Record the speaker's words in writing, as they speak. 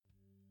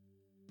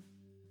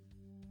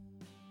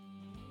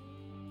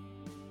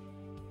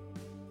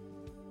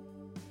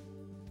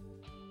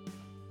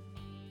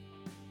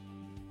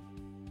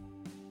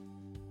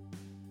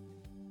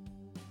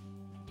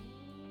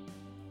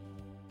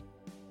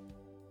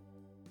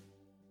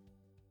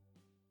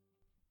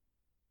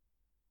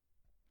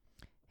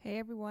Hey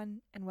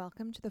everyone, and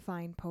welcome to the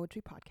Fine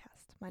Poetry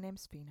Podcast. My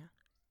name's Fina.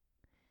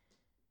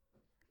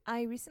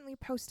 I recently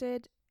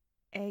posted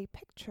a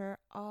picture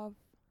of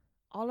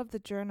all of the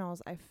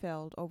journals I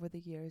filled over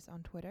the years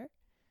on Twitter,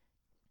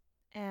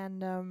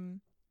 and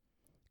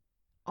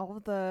all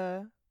of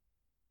the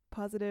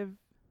positive,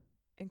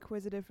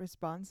 inquisitive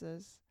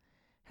responses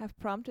have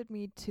prompted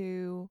me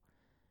to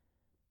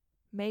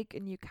make a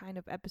new kind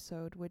of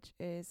episode, which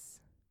is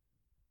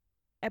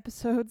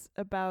episodes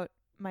about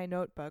my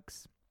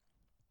notebooks.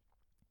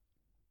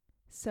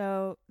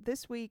 So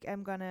this week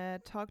I'm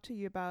gonna talk to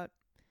you about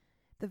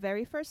the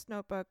very first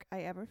notebook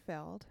I ever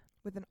filled,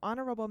 with an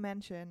honorable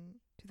mention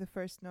to the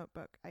first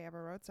notebook I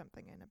ever wrote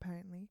something in,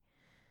 apparently.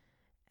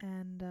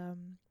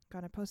 And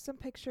gonna post some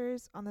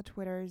pictures on the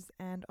Twitters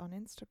and on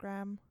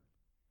Instagram,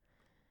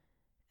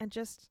 and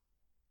just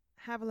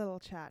have a little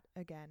chat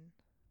again,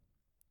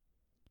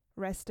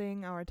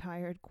 resting our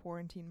tired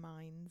quarantine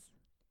minds.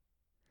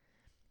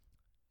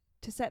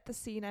 To set the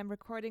scene, I'm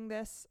recording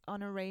this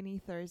on a rainy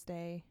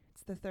Thursday.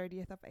 It's the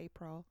 30th of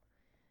April.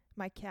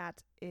 My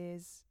cat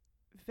is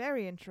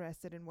very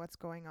interested in what's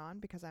going on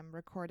because I'm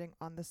recording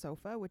on the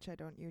sofa, which I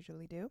don't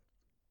usually do.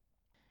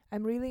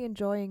 I'm really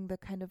enjoying the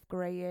kind of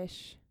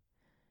grayish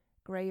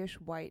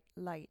white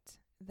light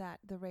that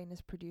the rain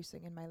is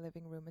producing in my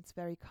living room. It's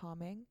very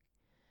calming,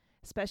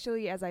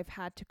 especially as I've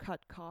had to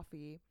cut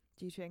coffee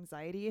due to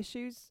anxiety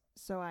issues.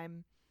 So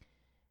I'm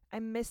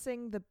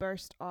missing the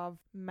burst of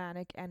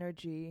manic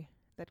energy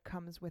that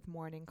comes with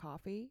morning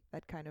coffee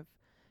that kind of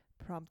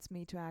prompts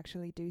me to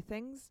actually do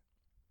things.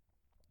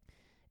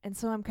 And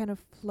so I'm kind of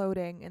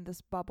floating in this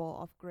bubble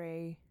of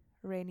grey,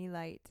 rainy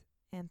light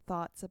and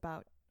thoughts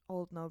about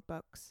old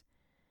notebooks.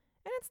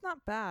 And it's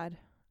not bad.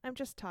 I'm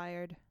just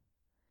tired.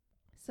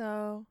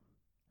 So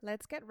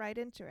let's get right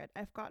into it.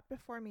 I've got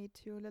before me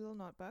two little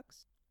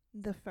notebooks.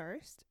 The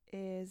first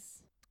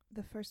is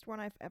the first one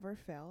I've ever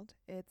filled.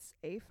 It's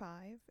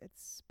A5.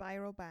 It's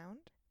spiral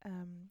bound,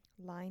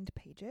 lined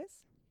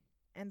pages.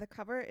 And the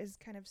cover is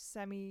kind of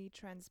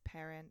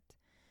semi-transparent,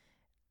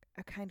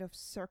 a kind of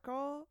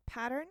circle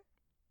pattern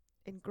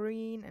in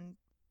green and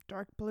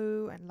dark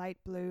blue and light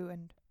blue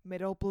and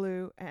middle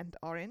blue and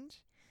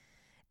orange.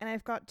 And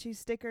I've got two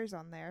stickers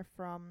on there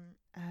from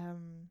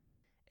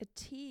a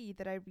tea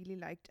that I really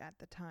liked at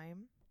the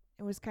time.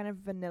 It was kind of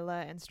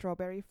vanilla and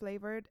strawberry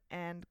flavored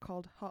and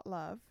called Hot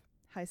Love,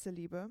 Heiße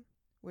Liebe,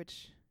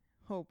 which,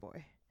 oh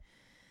boy.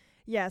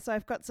 Yeah, so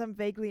I've got some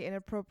vaguely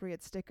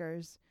inappropriate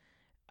stickers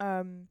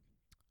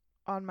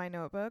on my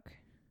notebook,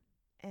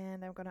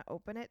 and I'm going to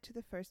open it to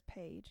the first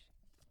page.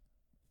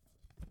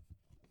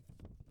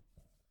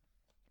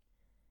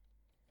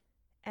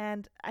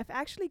 And I've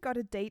actually got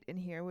a date in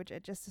here, which I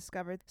just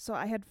discovered. So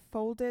I had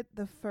folded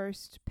the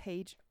first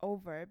page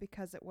over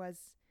because it was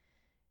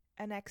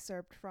an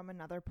excerpt from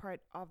another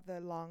part of the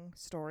long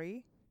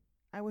story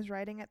I was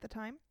writing at the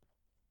time.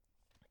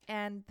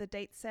 And the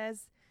date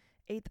says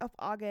 8th of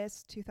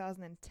August,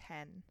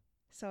 2010.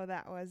 So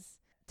that was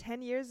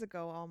 10 years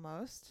ago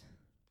almost.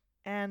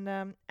 And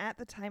at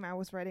the time I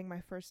was writing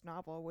my first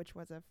novel, which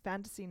was a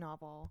fantasy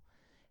novel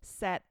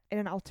set in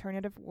an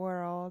alternative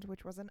world,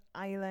 which was an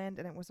island,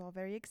 and it was all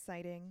very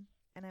exciting.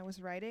 And I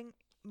was writing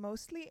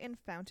mostly in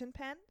fountain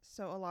pen,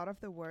 so a lot of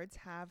the words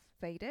have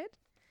faded.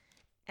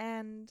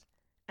 And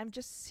I'm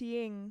just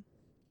seeing,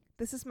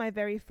 this is my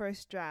very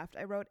first draft.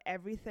 I wrote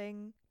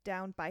everything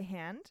down by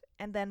hand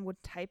and then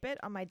would type it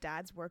on my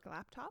dad's work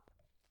laptop.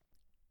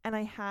 And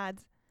I had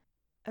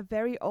a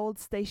very old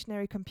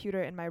stationary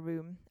computer in my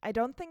room. I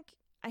don't think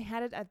I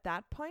had it at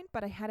that point,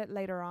 but I had it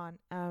later on.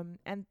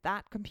 And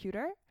that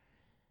computer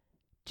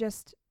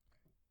just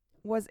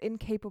was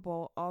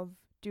incapable of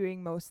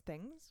doing most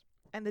things.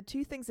 And the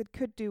two things it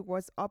could do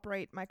was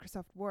operate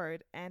Microsoft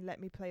Word and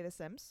let me play The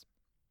Sims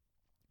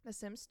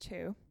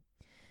 2.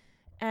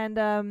 And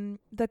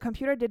the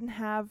computer didn't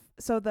have,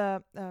 so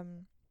the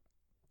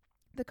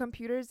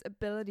computer's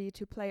ability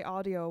to play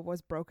audio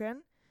was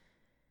broken.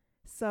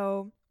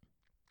 So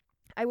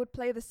I would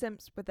play The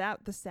Sims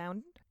without the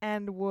sound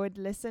and would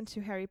listen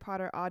to Harry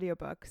Potter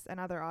audiobooks and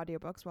other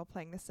audiobooks while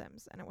playing The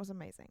Sims, and it was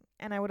amazing.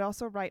 And I would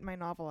also write my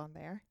novel on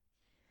there.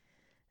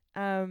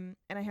 And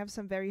I have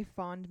some very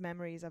fond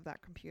memories of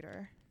that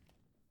computer.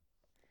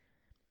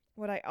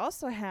 What I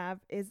also have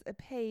is a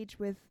page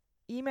with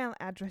email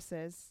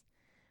addresses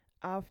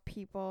of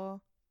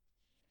people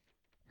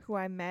who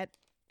I met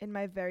in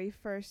my very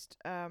first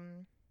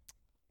kind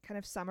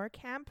of summer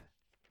camp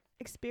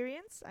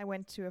experience. I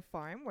went to a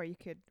farm where you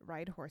could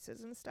ride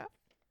horses and stuff,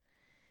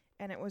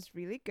 and it was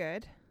really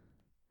good.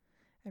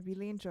 I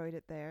really enjoyed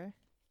it there.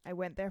 I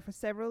went there for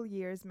several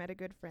years, met a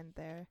good friend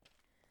there,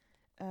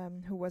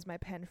 who was my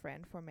pen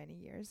friend for many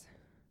years.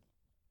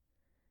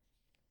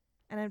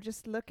 And I'm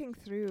just looking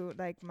through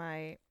like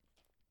my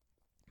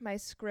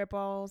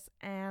scribbles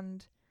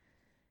and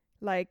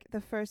like the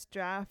first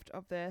draft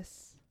of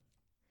this,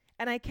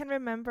 and I can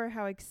remember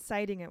how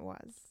exciting it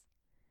was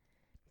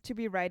to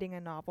be writing a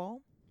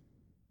novel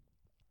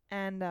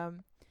and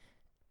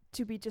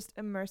to be just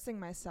immersing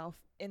myself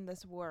in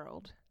this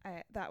world.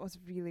 That was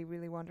really,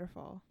 really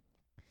wonderful.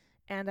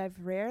 And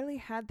I've rarely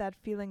had that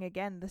feeling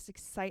again, this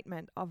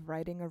excitement of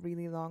writing a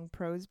really long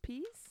prose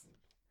piece.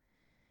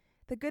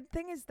 The good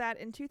thing is that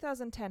in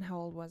 2010, how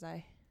old was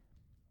I?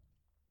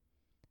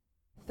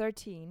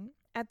 13.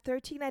 At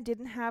 13, I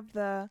didn't have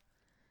the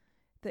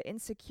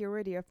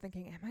insecurity of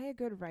thinking, am I a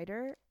good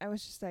writer? I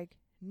was just like,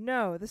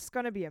 no, this is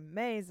going to be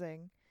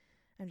amazing.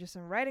 I'm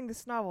writing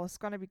this novel. It's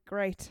going to be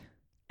great.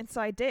 And so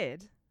I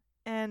did.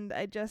 And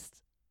I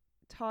just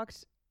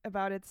talked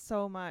about it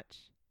so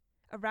much.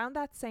 Around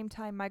that same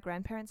time, my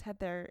grandparents had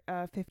their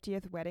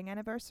 50th wedding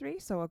anniversary,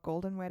 so a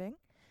golden wedding.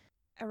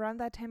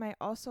 Around that time, I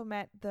also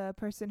met the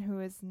person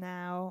who is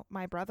now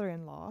my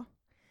brother-in-law.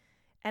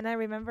 And I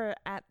remember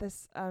at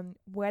this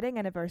wedding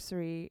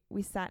anniversary,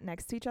 we sat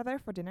next to each other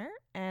for dinner.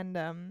 And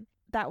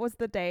that was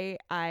the day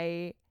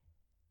I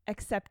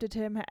accepted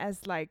him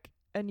as like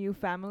a new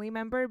family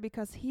member,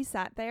 because he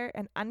sat there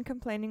and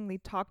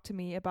uncomplainingly talked to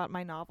me about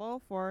my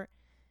novel for,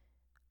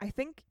 I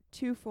think,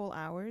 2 full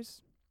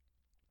hours.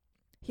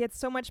 He had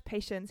so much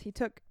patience. He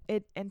took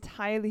it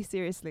entirely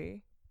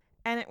seriously.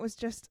 And it was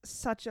just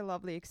such a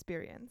lovely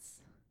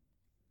experience.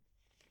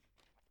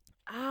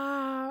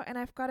 And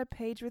I've got a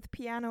page with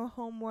piano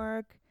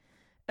homework.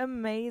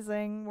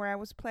 Amazing. Where I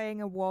was playing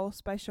a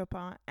waltz by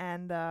Chopin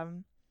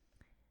and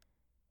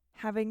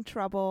having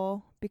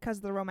trouble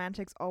because the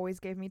Romantics always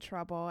gave me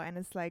trouble. And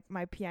it's like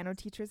my piano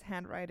teacher's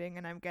handwriting.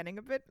 And I'm getting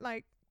a bit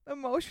like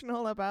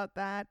emotional about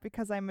that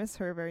because I miss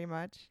her very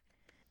much.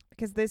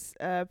 Because this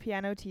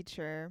piano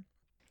teacher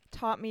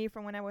taught me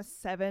from when I was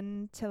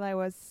 7 till I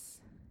was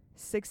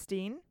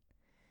 16.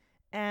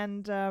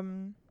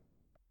 And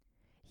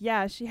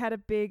yeah, she had a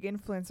big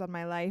influence on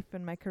my life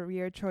and my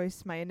career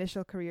choice, my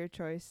initial career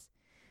choice.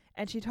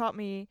 And she taught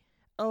me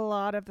a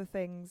lot of the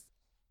things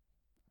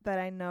that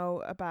I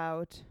know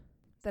about,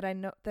 that I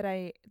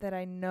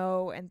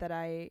know and that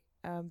I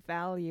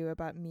value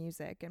about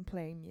music and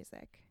playing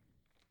music.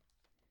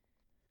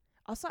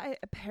 Also, I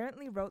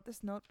apparently wrote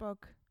this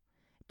notebook.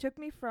 It took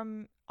me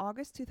from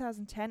August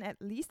 2010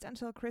 at least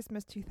until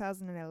Christmas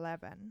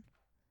 2011.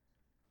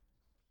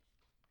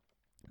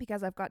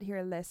 Because I've got here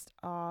a list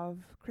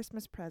of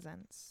Christmas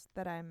presents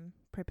that I'm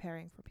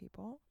preparing for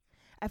people.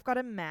 I've got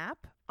a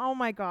map. Oh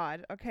my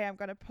god. Okay, I'm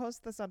going to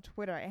post this on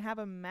Twitter. I have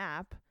a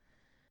map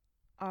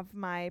of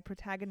my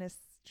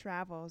protagonist's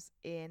travels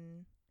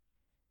in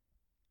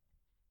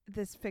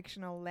this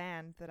fictional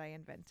land that I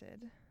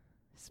invented.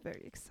 It's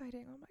very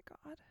exciting. Oh my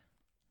god.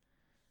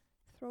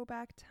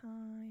 Throwback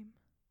time.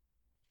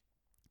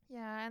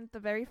 Yeah, and the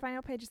very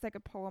final page is like a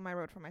poem I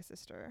wrote for my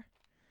sister,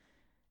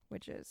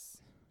 which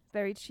is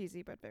very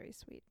cheesy, but very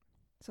sweet.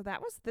 So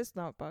that was this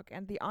notebook.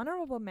 And the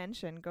honorable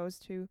mention goes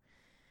to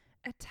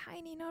a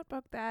tiny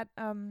notebook that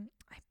I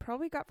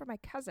probably got from my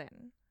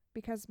cousin,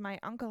 because my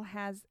uncle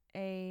has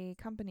a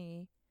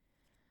company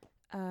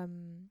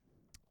and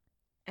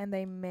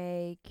they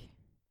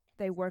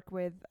work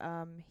with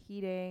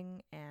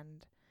heating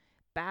and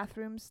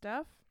bathroom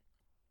stuff.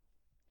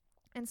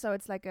 And so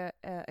it's like a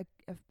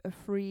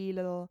free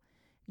little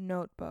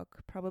notebook,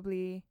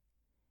 probably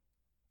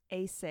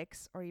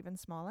A6 or even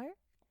smaller.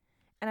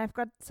 And I've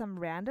got some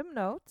random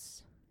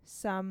notes,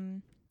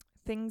 some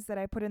things that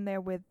I put in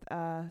there with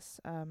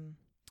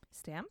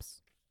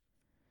stamps.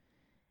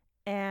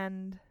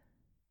 And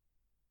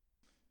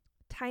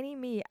tiny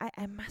me,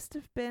 I must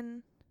have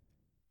been,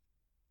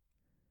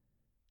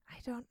 I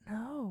don't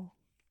know.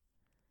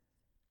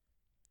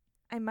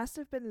 I must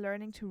have been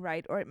learning to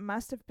write, or I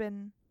must have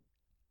been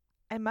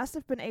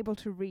able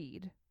to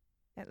read,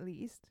 at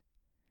least.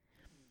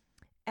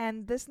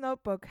 And this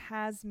notebook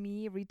has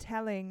me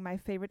retelling my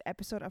favorite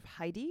episode of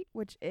Heidi,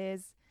 which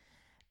is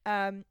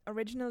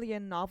originally a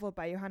novel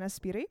by Johanna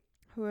Spiri,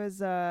 who's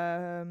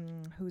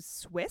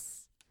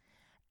Swiss,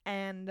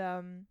 and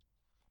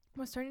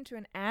was turned into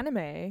an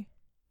anime.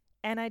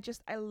 And I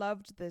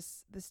loved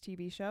this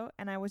TV show,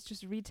 and I was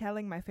just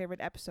retelling my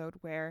favorite episode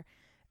where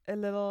a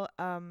little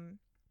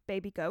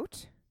baby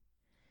goat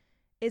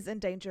is in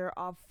danger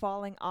of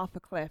falling off a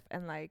cliff,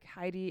 and like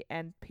Heidi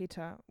and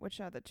Peter,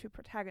 which are the two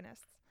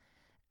protagonists,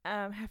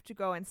 have to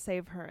go and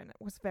save her, and it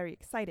was very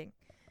exciting.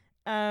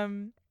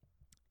 And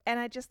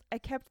I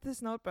kept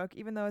this notebook,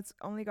 even though it's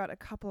only got a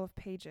couple of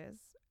pages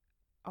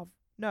of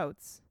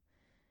notes,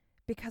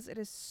 because it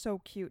is so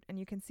cute, and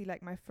you can see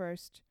like my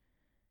first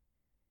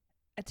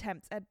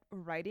attempts at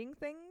writing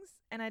things,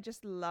 and I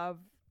just love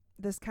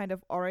this kind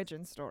of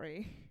origin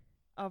story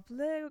of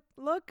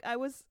look, I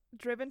was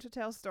driven to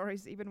tell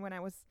stories even when I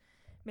was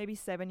maybe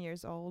 7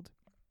 years old.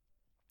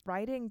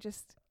 Writing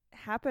just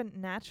happened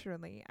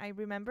naturally. I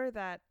remember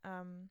that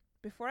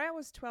before I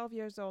was 12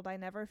 years old, I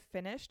never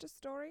finished a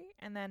story,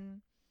 and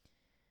then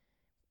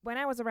when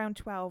I was around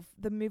 12,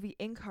 the movie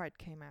Inkheart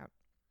came out,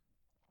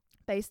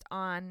 based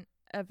on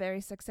a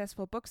very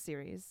successful book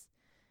series,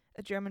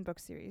 a German book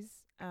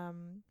series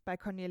by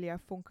Cornelia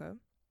Funke.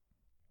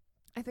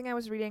 I think I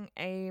was reading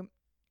an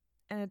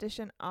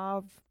edition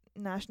of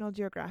National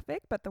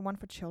Geographic, but the one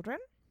for children.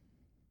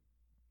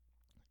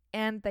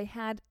 And they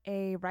had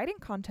a writing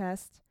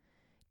contest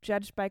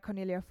judged by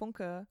Cornelia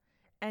Funke,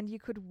 and you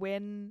could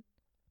win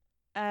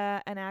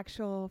an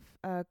actual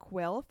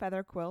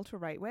feather quill to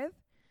write with.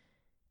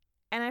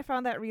 And I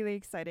found that really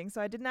exciting.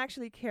 So I didn't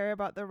actually care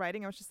about the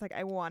writing. I was just like,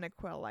 I want a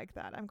quill like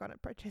that. I'm going to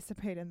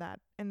participate in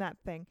that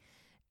thing.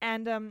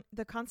 And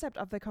the concept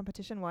of the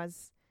competition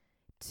was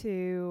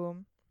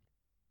to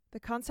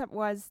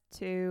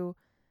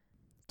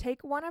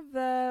take one of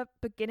the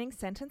beginning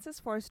sentences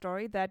for a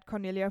story that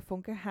Cornelia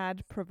Funke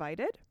had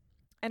provided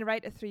and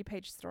write a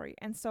 3-page story.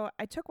 And so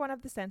I took one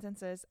of the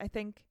sentences. I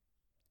think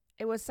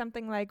it was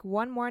something like,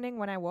 one morning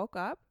when I woke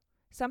up,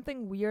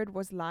 something weird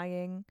was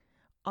lying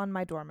on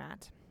my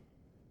doormat.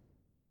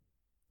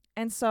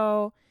 And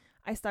so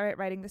I started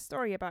writing the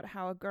story about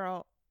how a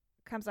girl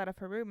comes out of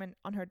her room and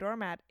on her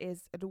doormat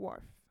is a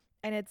dwarf.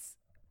 And it's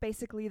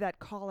basically that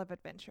call of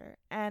adventure.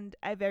 And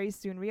I very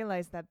soon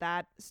realized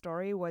that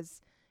story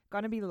was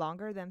going to be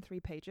longer than 3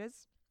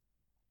 pages.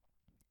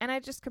 And I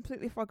just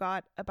completely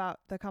forgot about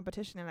the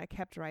competition and I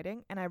kept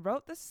writing. And I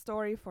wrote this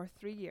story for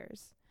 3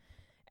 years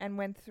and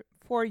went through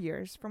 4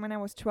 years, from when I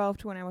was 12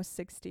 to when I was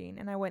 16.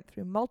 And I went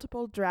through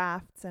multiple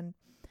drafts and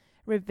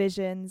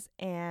revisions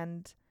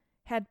and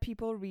had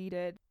people read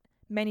it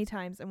many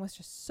times and was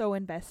just so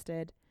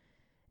invested.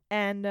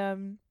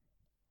 And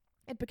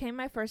it became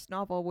my first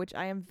novel, which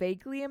I am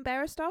vaguely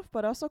embarrassed of,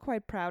 but also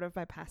quite proud of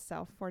my past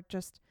self for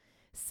just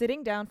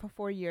sitting down for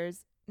 4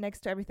 years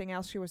next to everything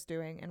else she was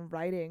doing and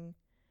writing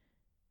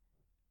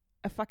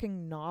a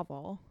fucking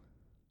novel.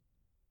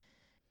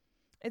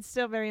 It's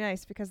still very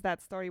nice because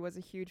that story was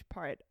a huge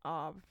part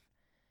of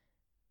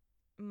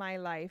my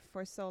life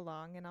for so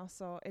long, and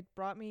also it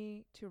brought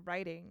me to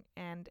writing,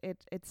 and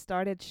it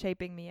started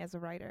shaping me as a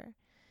writer.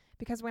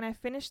 Because when I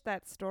finished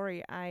that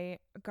story, I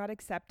got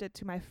accepted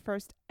to my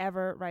first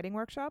ever writing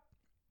workshop.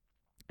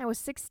 I was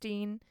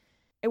 16.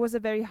 It was a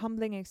very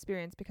humbling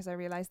experience because I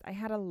realized I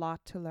had a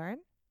lot to learn.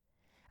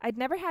 I'd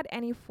never had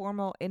any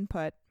formal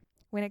input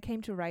when it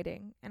came to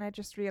writing, and I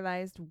just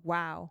realized,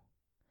 wow,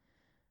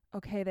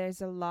 okay,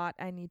 there's a lot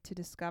I need to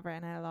discover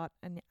and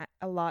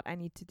a lot I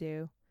need to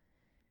do.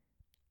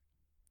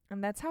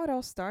 And that's how it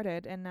all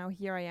started, and now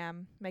here I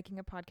am making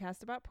a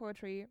podcast about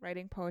poetry,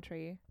 writing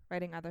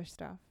other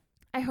stuff.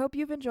 I hope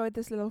you've enjoyed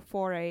this little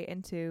foray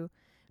into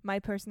my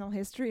personal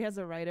history as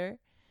a writer,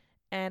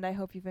 and I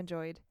hope you've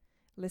enjoyed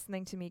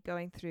listening to me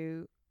going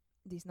through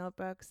these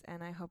notebooks,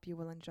 and I hope you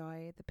will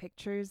enjoy the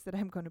pictures that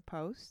I'm going to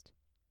post.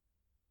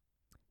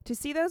 To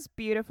see those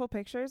beautiful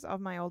pictures of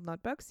my old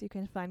notebooks, you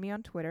can find me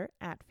on Twitter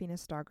at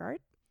Venus Stargard.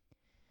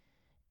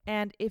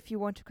 And if you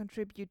want to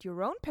contribute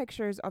your own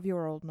pictures of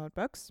your old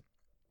notebooks,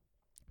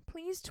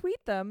 please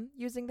tweet them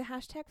using the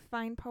hashtag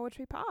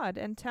FindPoetryPod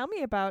and tell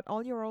me about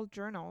all your old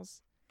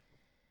journals.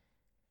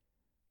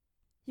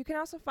 You can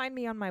also find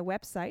me on my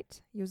website,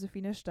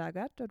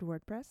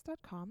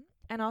 josephinastargard.wordpress.com,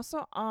 and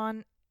also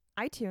on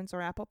iTunes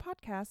or Apple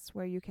Podcasts,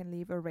 where you can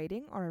leave a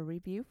rating or a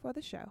review for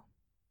the show.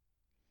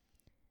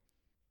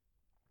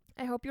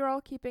 I hope you're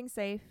all keeping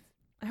safe.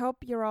 I hope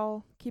you're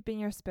all keeping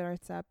your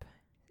spirits up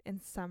in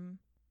some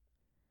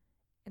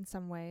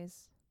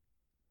ways.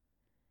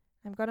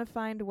 I'm going to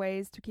find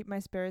ways to keep my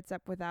spirits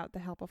up without the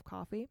help of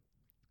coffee,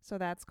 so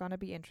that's going to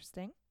be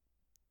interesting.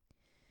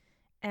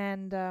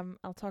 And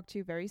I'll talk to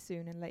you very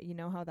soon and let you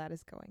know how that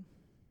is going.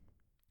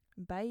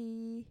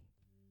 Bye.